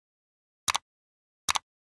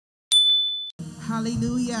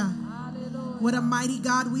Hallelujah. What a mighty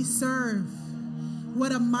God we serve.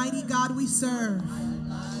 What a mighty God we serve.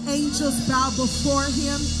 Angels bow before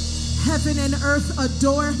him. Heaven and earth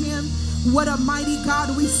adore him. What a mighty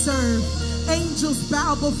God we serve. Angels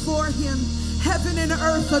bow before him. Heaven and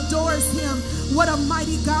earth adores him. What a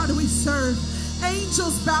mighty God we serve.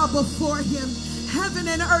 Angels bow before him. Heaven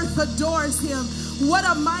and earth adores him. What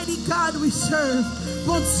a mighty God we serve.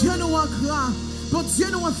 Bon Dieu nous en grand. Bon Dieu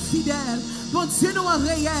nous en fidèle. Bon Dieu nous en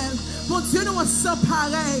réel. Bon Dieu nous en sans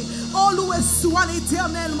pareil. Oh, loué soit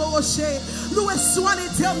l'Éternel, mon rocher. Loué soit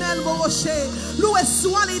l'Éternel, mon rocher. Loué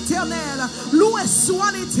soit l'Éternel. Loué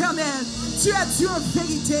soit l'Éternel. Tu es Dieu en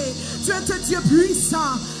vérité. Tu es Dieu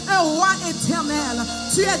puissant. Un roi éternel.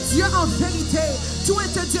 Tu es Dieu en vérité. Tu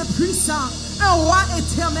es Dieu puissant. Un roi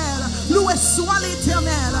éternel. Loué soit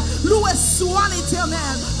l'Éternel. Loué soit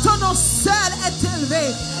l'Éternel. Ton nom seul est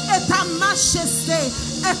élevé. Et ta majesté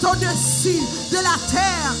est au-dessus de la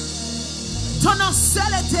terre. Ton nom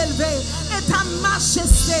seul est élevé. Et ta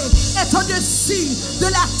majesté est au-dessus de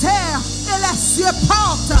la terre. Et les cieux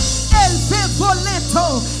portent. Élevez vos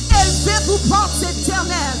linteaux. Élevez-vous portes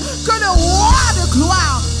éternelles. Que le roi de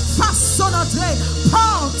gloire fasse son entrée.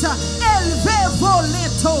 Porte. Élevez vos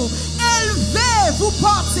linteaux. Élevez-vous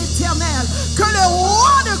portes éternelles. Que le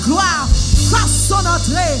roi de gloire fasse son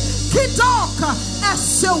entrée. Qui donc est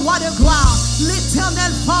ce roi de gloire?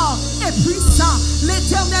 L'Éternel fort et puissant.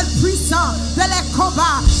 L'Éternel puissant dans les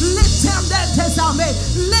combats. L'Éternel des armées.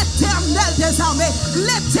 L'Éternel des armées.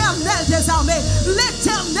 L'Éternel des armées.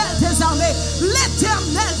 L'Éternel des armées.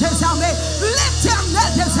 L'Éternel des armées. L'Éternel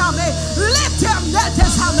des armées. L'Éternel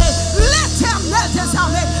des armées. L'Éternel des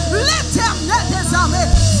armées. L'Éternel des armées.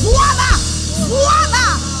 Voilà. Voilà.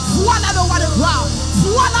 Voilà le roi de gloire.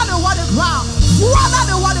 Voilà le roi de gloire. Voilà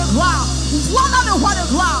le roi de gloire. Voilà le roi de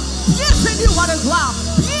gloire. Bienvenue roi de gloire.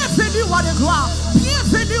 Bienvenue roi de gloire.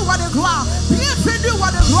 Bienvenue roi de gloire. Bienvenue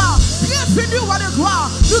roi de gloire. Bienvenue roi de gloire.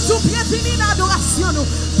 Nous tous bienvenue dans l'adoration.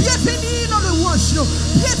 Bienvenue dans le louange.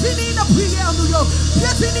 Bienvenue dans la prière.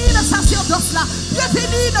 Bienvenue dans le sacerdoce là.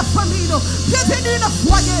 Bienvenue dans la famille. Bienvenue dans le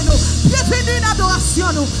foyer. Bienvenue dans l'adoration.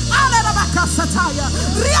 Bienvenue dans la kasataya.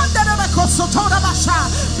 Rianda dans la kosoto dans la cha.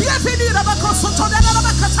 Bienvenue dans la kosoto dans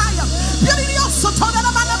la kataya. Bienvenue au soto dans la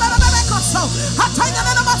koso. Ataya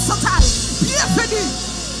dans la sataya. Bienvenue.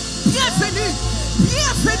 Bienvenue.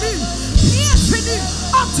 Bienvenue. Bienvenue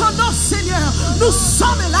en ton nom, Seigneur. Nous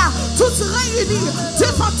sommes là, tous réunis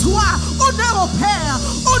devant toi. Honneur au Père,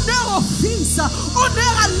 honneur au Fils,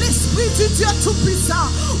 honneur à l'Esprit du Dieu Tout-Puissant.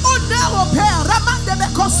 Honneur au Père,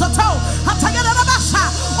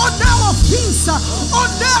 honneur au Fils,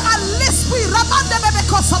 honneur à l'Esprit.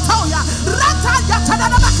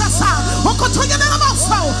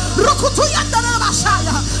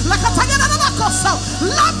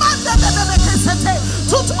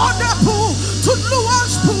 Tout honneur pour vous, toute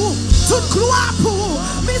louange pour vous, toute gloire pour vous,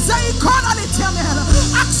 miséricorde à l'Éternel,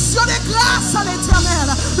 action de grâce à l'Éternel.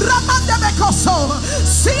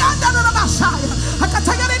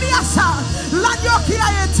 L'agneau qui a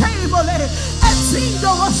été immolé est digne de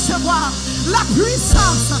recevoir la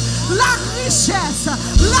puissance, la richesse,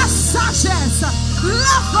 la sagesse,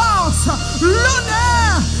 la force,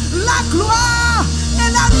 l'honneur, la gloire et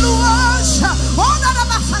la louange.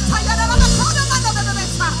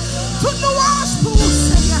 Toute louange pour vous,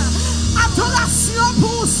 Seigneur. Adoration pour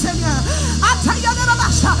vous, Seigneur.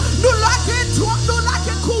 Nous laguons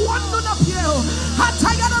couronne de nos pieds.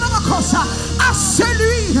 À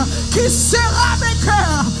celui qui sera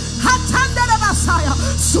vainqueur.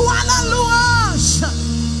 Soit la louange,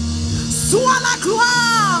 soit la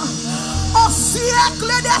gloire au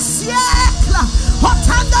siècle des siècles. What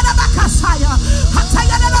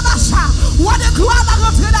de gloire la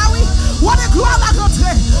rentrée là, oui. What de gloire la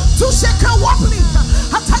rentrée. Tout ce que Wapli,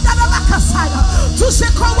 tout ce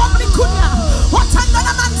que Wapli Kunya, what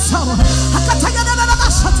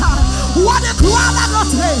de gloire la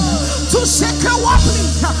rentrée. Tout ce que Wapli,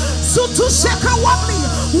 sur tout ce que Wapli,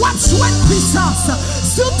 what joint puissance.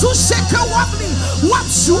 Sur tout ce que Wapli, what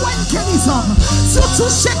joint guérison. Sur tout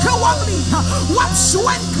ce que Wapli, what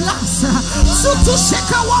joint grâce. Sur tout ce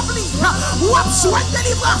que Wapli, what joint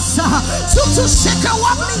délivrance. Sur tout ce que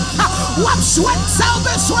Wapli, what joint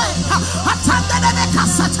besoin. Attendez les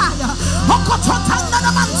cassataya.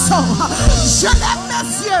 Je lève mes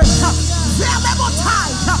yeux vers les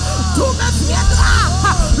montagnes. D'où me viendra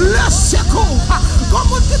le secours. Comme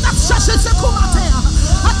vous qui t'as cherché secours matin.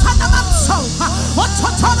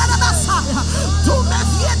 D'où me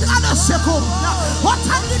viendra le secours.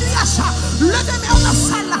 Levez-moi en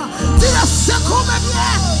salle. Dis le secours me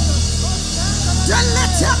vient de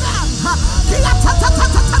l'Éternel.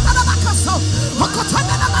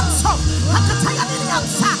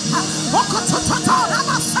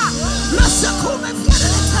 Le secours me vient de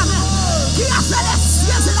l'Éternel qui a fait les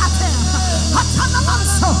cieux et la terre.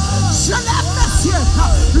 Je lève mes yeux,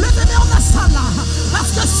 levez-moi en instant là,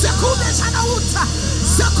 parce que secours déjà la route,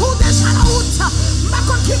 secours déjà la route. Ma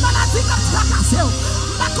contre qui maladie qui tracasse,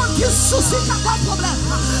 ma contre qui souci qui a un problème.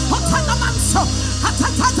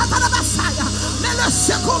 Mais le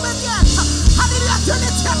secours me vient, alléluia, de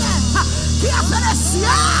l'Éternel qui a fait les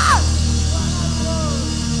cieux,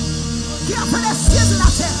 qui a fait les cieux de la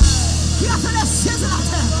terre, qui a fait les cieux de la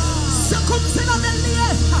terre. Secours c'est la même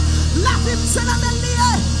liée, la vie c'est la même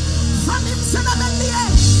liée, famille c'est la même liée,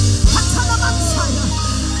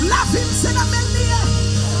 la vie c'est la même liée,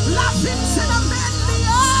 la vie c'est la même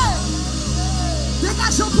liée.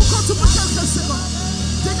 Dégageons pour qu'on tout pour quelques secondes.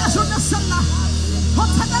 Dégageons de celle-là. On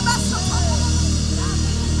t'a débassé.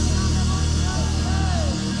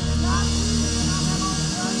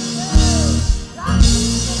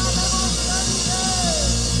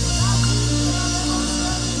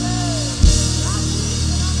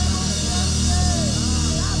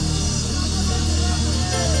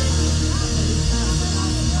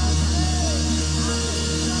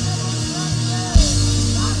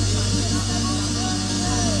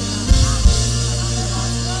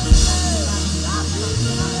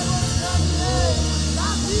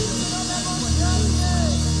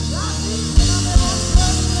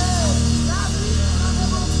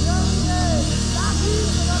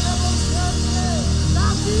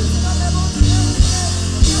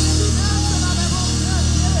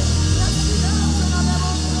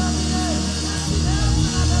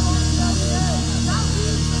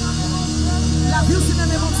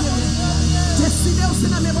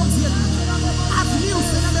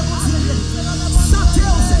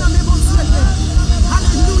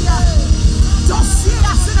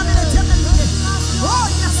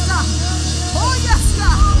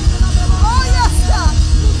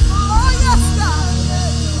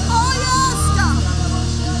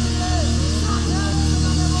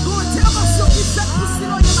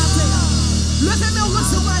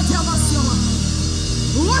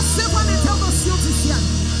 Recevons l'intervention du ciel.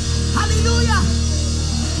 Alléluia.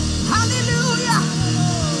 Alléluia.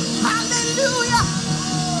 Alléluia.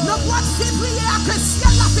 Le mois de février a que le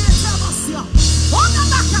ciel a fait intervention. On a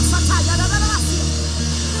marqué ça.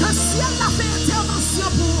 Que le ciel a fait intervention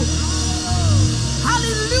pour vous.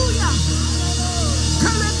 Alléluia. Que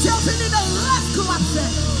l'intervenue de rêve qu'on a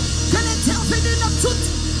fait. Que l'intervenue de tout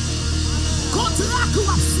contrat qu'on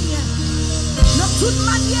a signé. De toute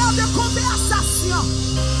manière de conversation.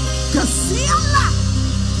 Que si on a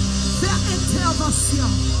fait intervention,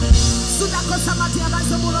 sous la cause ça m'a dit,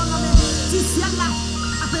 si ciel là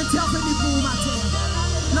a intervenu pour vous matin.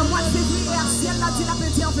 Le mois de février, ciel là dit a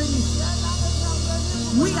intervenu.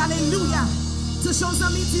 Oui, alléluia. Toujours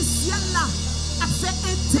amis du ciel là a fait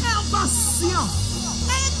intervention.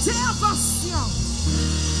 Intervention.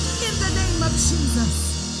 In the name of Jesus.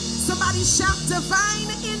 Somebody shout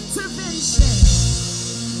divine intervention.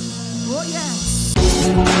 Oh yes.